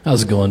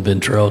How's it going,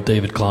 Ventrell?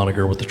 David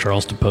Cloninger with the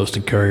Charleston Post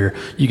and Courier.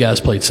 You guys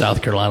played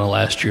South Carolina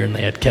last year, and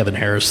they had Kevin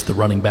Harris, the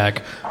running back.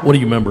 What do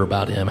you remember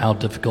about him? How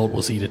difficult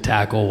was he to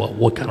tackle?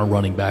 What kind of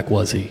running back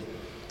was he?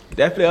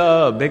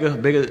 Definitely a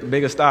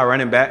bigger star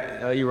running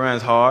back. He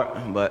runs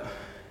hard, but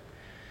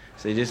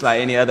see, just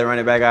like any other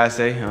running back, I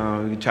say,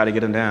 we try to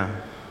get him down.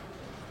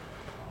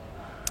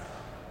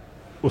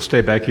 We'll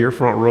stay back here,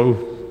 front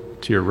row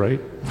to your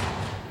right.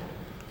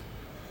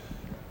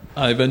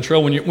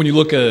 Ventrell, when you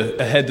look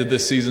ahead to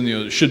this season,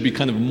 it should be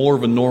kind of more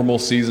of a normal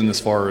season as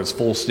far as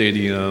full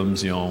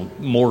stadiums,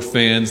 more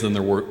fans than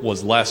there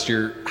was last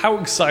year. How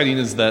exciting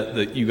is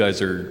that you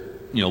guys are,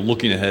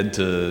 looking ahead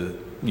to,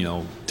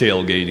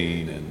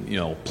 tailgating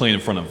and, playing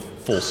in front of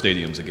full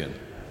stadiums again?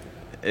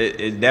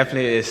 It's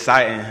definitely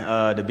exciting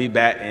to be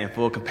back in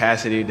full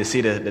capacity, to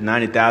see the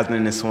 90,000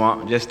 in the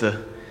swamp.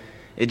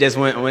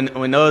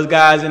 When those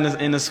guys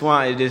in the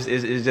swamp,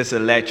 it's just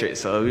electric.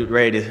 So we're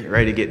ready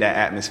to get that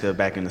atmosphere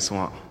back in the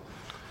swamp.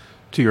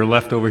 To your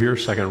left over here,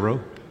 second row.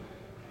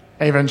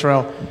 Hey,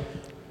 Ventrell.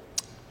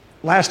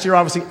 Last year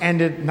obviously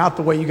ended not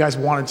the way you guys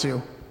wanted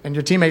to. And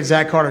your teammate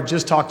Zach Carter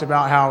just talked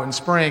about how in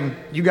spring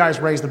you guys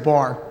raised the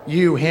bar.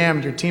 You,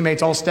 him, your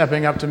teammates all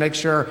stepping up to make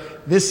sure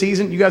this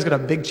season you guys got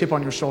a big chip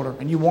on your shoulder.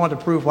 And you wanted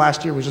to prove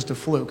last year was just a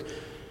fluke.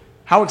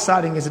 How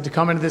exciting is it to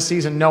come into this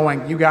season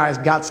knowing you guys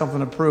got something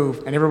to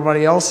prove and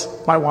everybody else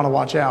might want to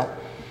watch out?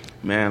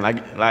 Man,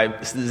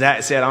 like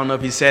Zach said, I don't know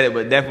if he said it,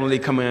 but definitely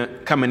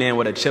coming in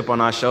with a chip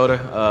on our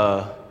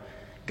shoulder.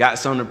 Got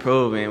something to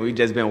prove, and we've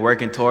just been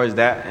working towards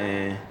that.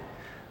 And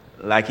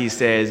like he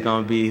said, it's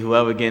going to be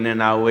whoever getting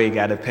in our way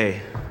got to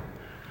pay.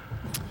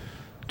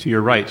 To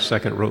your right,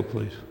 second row,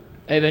 please.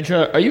 Hey,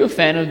 Ventrell, are you a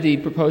fan of the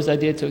proposed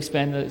idea to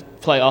expand the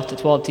playoff to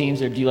 12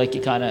 teams, or do you like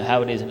it kind of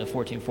how it is in the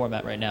 14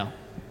 format right now?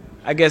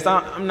 I guess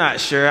I'm not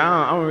sure.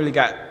 I don't really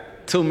got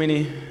too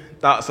many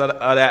thoughts of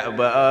that,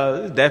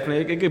 but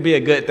definitely it could be a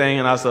good thing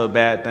and also a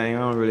bad thing. I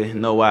don't really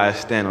know why I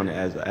stand on it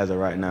as of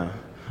right now.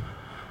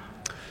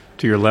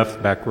 To your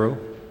left, back row.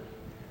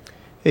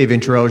 Hey,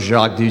 Ventrell,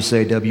 Jacques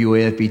Doucet,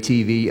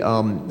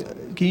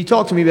 WAFB-TV. Can you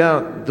talk to me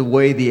about the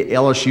way the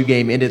LSU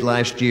game ended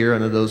last year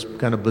under those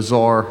kind of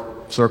bizarre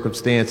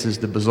circumstances,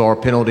 the bizarre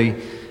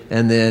penalty,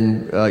 and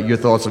then your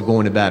thoughts of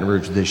going to Baton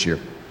Rouge this year?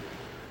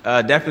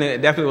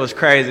 Definitely was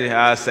crazy,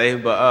 I'd say,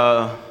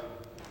 but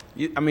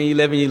you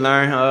live and you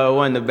learn.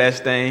 Wasn't the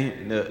best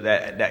thing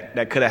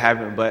that could have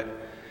happened, but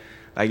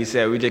like you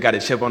said, we just got a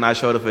chip on our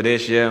shoulder for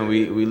this year, and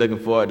we looking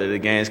forward to the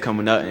games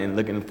coming up and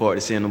looking forward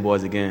to seeing the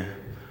boys again.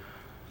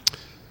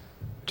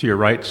 To your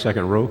right,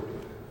 second row.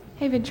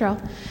 Hey,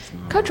 Ventrell.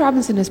 Coach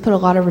Robinson has put a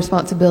lot of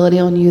responsibility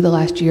on you the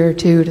last year or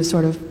two to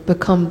sort of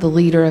become the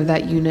leader of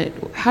that unit.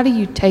 How do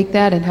you take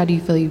that, and how do you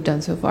feel you've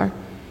done so far?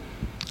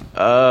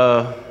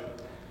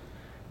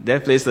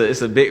 Definitely,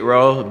 it's a big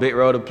role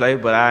to play,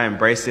 but I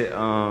embrace it.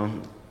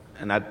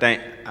 And I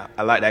think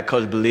I like that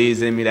coach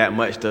believes in me that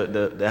much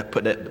to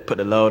put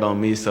the load on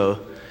me.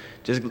 So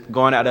just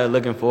going out there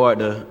looking forward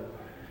to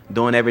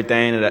doing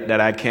everything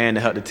that I can to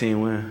help the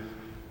team win.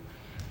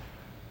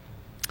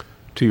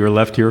 To your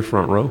left here,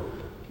 front row.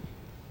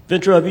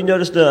 Ventrell, have you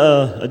noticed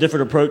a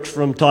different approach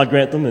from Todd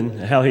Grantham and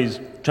how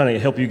he's trying to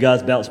help you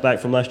guys bounce back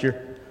from last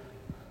year?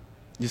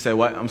 You say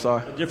what? I'm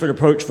sorry? A different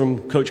approach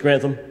from Coach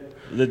Grantham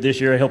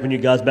this year, helping you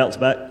guys bounce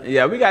back?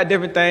 Yeah, we got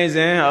different things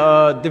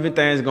different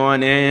things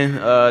going in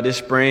this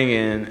spring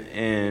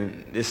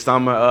and this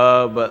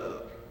summer.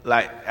 But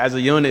like as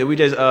a unit, we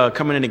just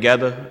coming in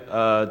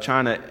together,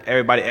 trying to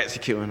everybody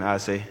executing. I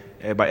say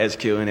everybody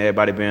executing,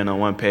 everybody being on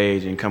one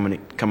page and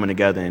coming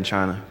together and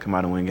trying to come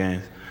out and win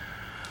games.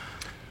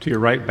 To your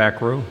right,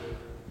 back row.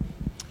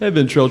 Hey,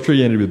 Ventrell, Trey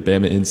Yandy with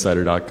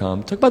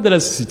BamaInsider.com. Talk about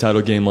that SEC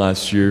title game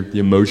last year, the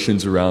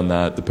emotions around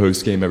that, the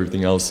post game,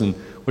 everything else, and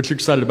what you're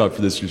excited about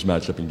for this year's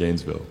matchup in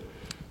Gainesville.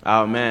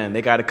 Oh, man,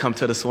 they got to come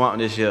to the swamp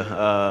this year.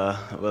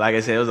 Like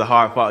I said, it was a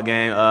hard-fought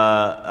game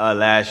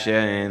last year,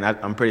 and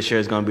I'm pretty sure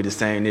it's going to be the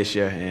same this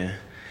year. And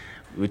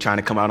we're trying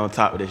to come out on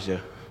top of this year.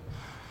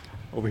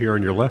 Over here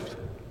on your left.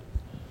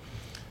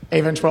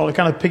 Hey, Ventrell, to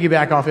kind of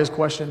piggyback off his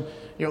question,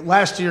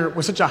 last year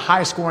was such a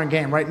high-scoring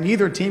game, right?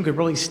 Neither team could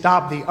really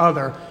stop the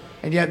other,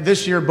 and yet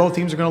this year both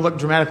teams are going to look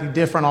dramatically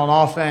different on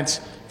offense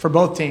for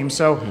both teams.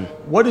 So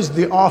what is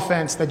the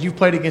offense that you've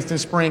played against in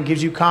spring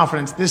gives you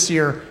confidence this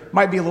year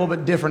might be a little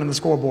bit different in the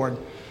scoreboard?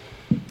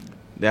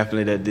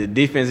 Definitely. The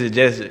defense is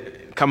just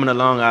coming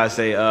along, I'd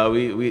say.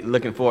 We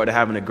looking forward to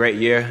having a great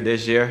year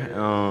this year.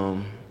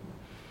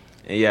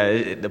 And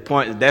yeah, the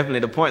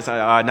points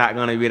are not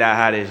going to be that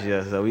high this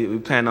year. So we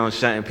plan on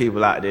shutting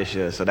people out this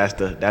year. So that's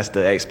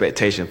the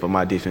expectation for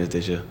my defense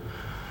this year.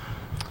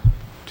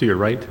 To your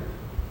right.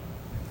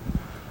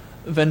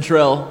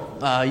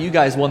 Ventrell, you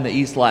guys won the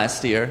East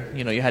last year.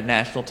 You had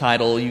national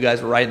title. You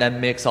guys were right in that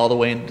mix all the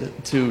way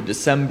into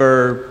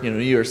December.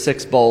 You were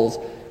 6 bowls.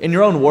 In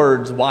your own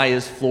words, why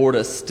is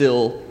Florida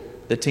still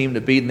the team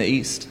to beat in the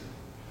East?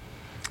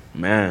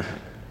 Man,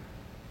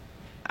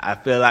 I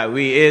feel like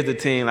we is the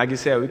team. Like you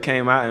said, we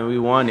came out and we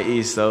won the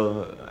East.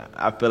 So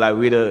I feel like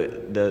we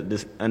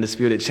the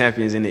undisputed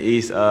champions in the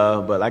East.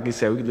 But like you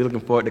said, we're looking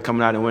forward to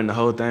coming out and winning the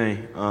whole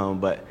thing.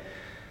 But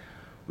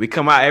we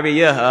come out every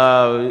year.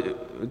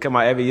 We come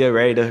out every year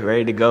ready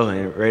to go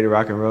and ready to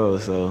rock and roll.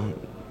 So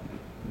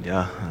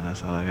yeah,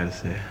 that's all I gotta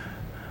say.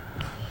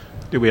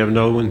 Do we have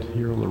another one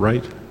here on the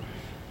right?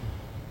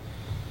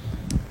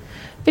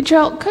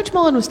 Ventrell, Coach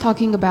Mullen was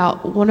talking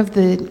about one of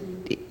the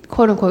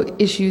quote-unquote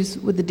issues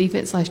with the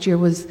defense last year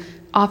was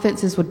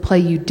offenses would play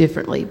you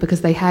differently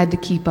because they had to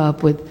keep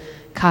up with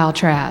Kyle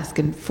Trask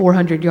and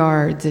 400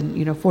 yards and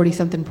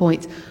 40-something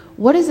points.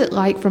 What is it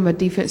like from a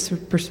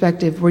defensive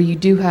perspective where you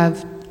do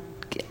have,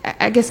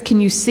 I guess, can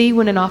you see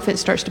when an offense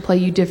starts to play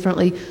you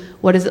differently?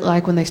 What is it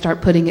like when they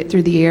start putting it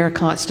through the air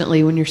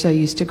constantly when you're so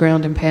used to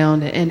ground and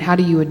pound, and how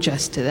do you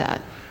adjust to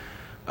that?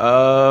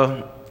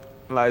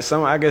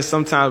 I guess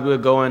sometimes we'll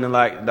go into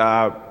like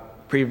the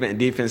prevent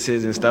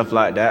defenses and stuff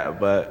like that,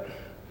 but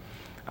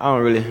I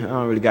don't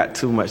really got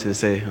too much to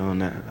say on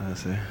that. I'd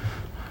say. Do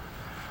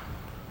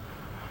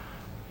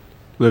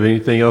we have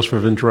anything else for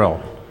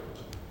Ventrell?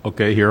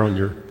 Okay, here on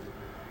your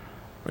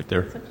right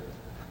there.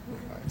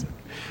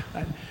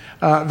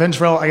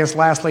 Ventrell, I guess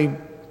lastly,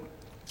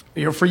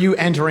 for you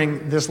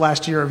entering this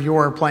last year of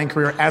your playing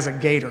career as a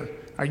Gator,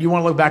 you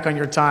want to look back on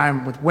your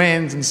time with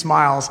wins and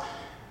smiles.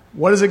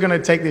 What is it going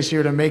to take this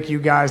year to make you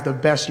guys the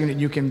best unit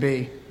you can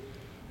be?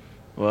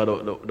 Well,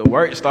 the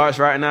work starts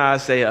right now. I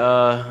say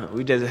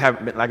we just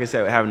have, like I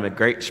said, we're having a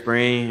great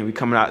spring. We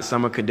coming out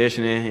summer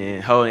conditioning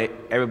and holding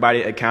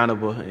everybody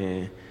accountable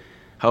and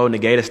holding the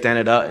Gator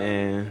standard up.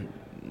 And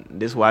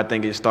this is where I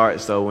think it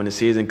starts. So when the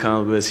season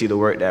comes, we'll see the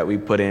work that we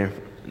put in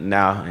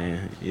now.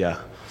 And yeah.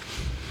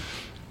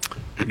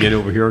 Again,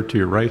 over here to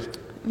your right.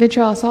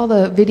 Ventrell, I saw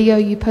the video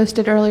you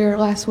posted earlier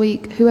last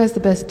week. Who has the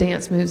best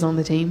dance moves on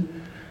the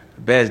team?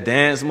 Best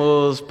dance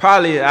moves,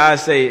 probably I'd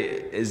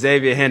say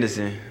Xavier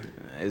Henderson.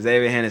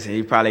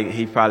 He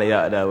probably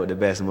out there with the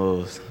best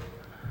moves.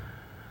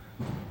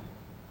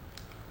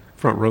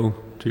 Front row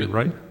to your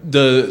right.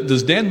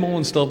 Does Dan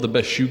Mullen still have the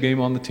best shoe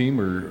game on the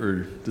team,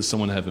 or does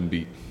someone have him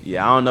beat?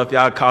 Yeah, I don't know if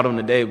y'all caught him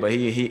today, but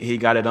he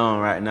got it on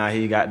right now.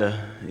 He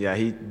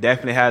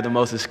definitely had the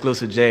most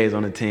exclusive J's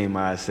on the team,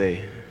 I'd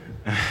say.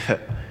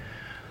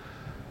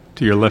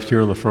 To your left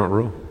here on the front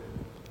row.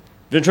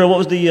 Ventrell, what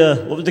was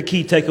the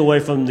key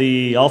takeaway from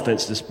the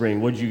offense this spring?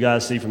 What did you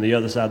guys see from the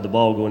other side of the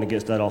ball going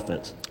against that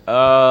offense?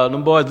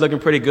 Them boys looking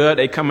pretty good.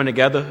 They coming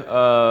together.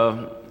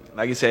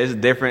 Like you said, it's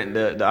different.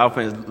 The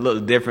offense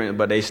looks different,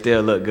 but they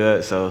still look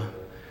good. So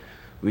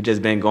we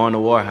just been going to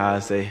war, how I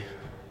say.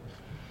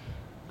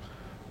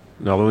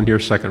 Another one here,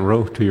 second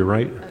row to your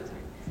right.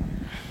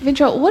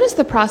 Ventrell, what has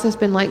the process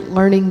been like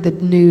learning the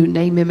new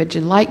name, image,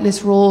 and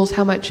likeness rules?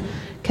 How much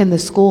can the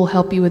school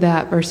help you with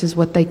that versus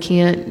what they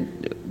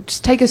can't?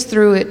 Just take us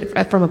through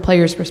it from a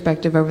player's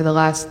perspective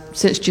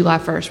since July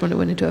 1st when it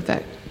went into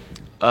effect.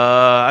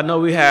 I know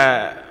we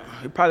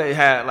probably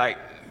had like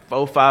 4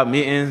 or 5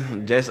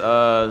 meetings just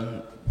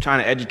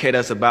trying to educate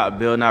us about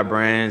building our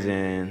brands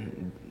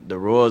and the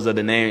rules of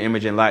the name,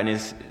 image, and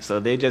likeness. So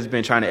they just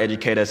been trying to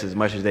educate us as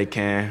much as they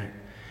can,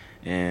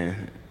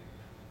 and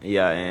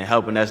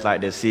helping us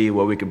like to see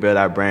where we can build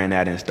our brand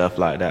at and stuff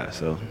like that.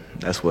 So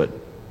that's what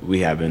we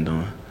have been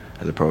doing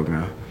as a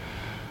program.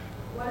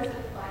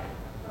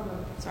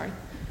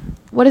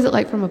 What is it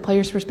like from a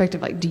player's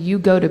perspective? Like, do you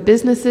go to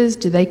businesses?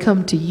 Do they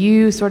come to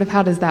you? Sort of,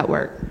 how does that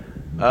work?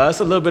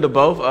 It's a little bit of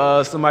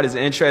both. Somebody's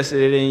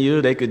interested in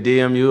you, they could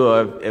DM you,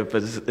 or if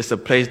it's a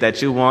place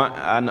that you want.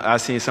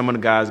 I've seen some of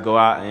the guys go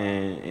out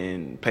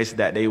and places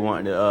that they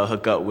want to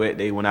hook up with.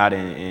 They went out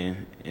and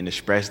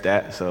expressed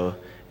that. So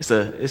it's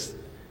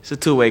a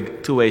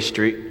two-way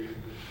street.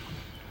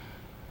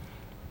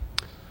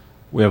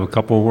 We have a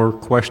couple more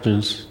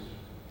questions.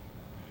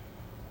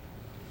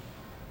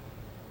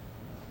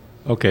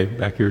 Okay,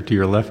 back here to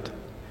your left.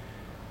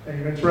 Thank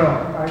you,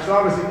 Ventrell. All right, so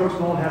obviously Coach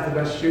Mullen has the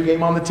best shoe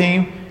game on the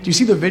team. Do you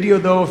see the video,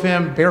 though, of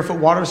him not barefoot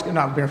water skiing,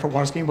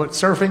 but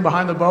surfing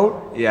behind the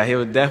boat? Yeah, he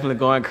was definitely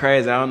going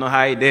crazy. I don't know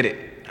how he did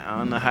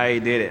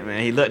it.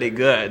 Man. He looked it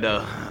good,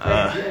 though.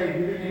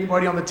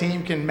 Anybody on the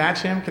team can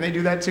match him? Can they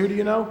do that, too, do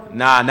you know?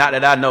 Nah, not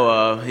that I know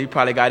of. He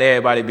probably got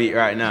everybody beat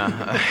right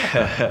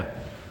now.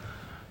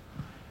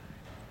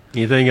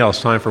 Anything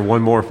else? Time for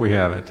one more if we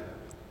have it.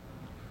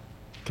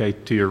 Okay,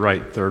 to your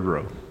right, third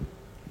row.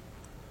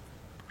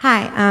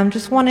 Hi,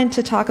 just wanted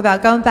to talk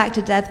about going back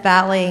to Death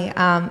Valley.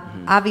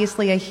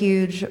 Obviously a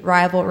huge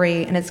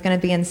rivalry, and it's going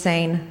to be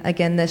insane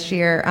again this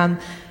year.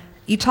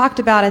 You talked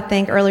about, I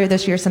think, earlier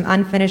this year, some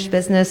unfinished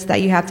business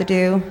that you have to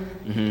do.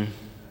 Mm-hmm.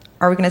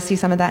 Are we going to see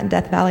some of that in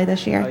Death Valley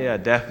this year? Oh, yeah,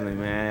 definitely,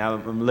 man.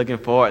 I'm looking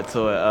forward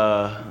to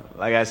it.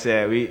 Like I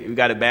said, we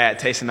got a bad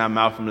taste in our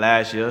mouth from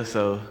last year,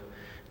 so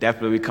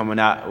definitely we coming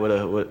out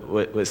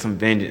with some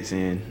vengeance,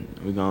 and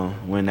we're going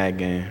to win that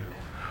game.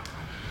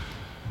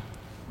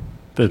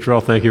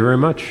 Ventrell, thank you very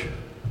much.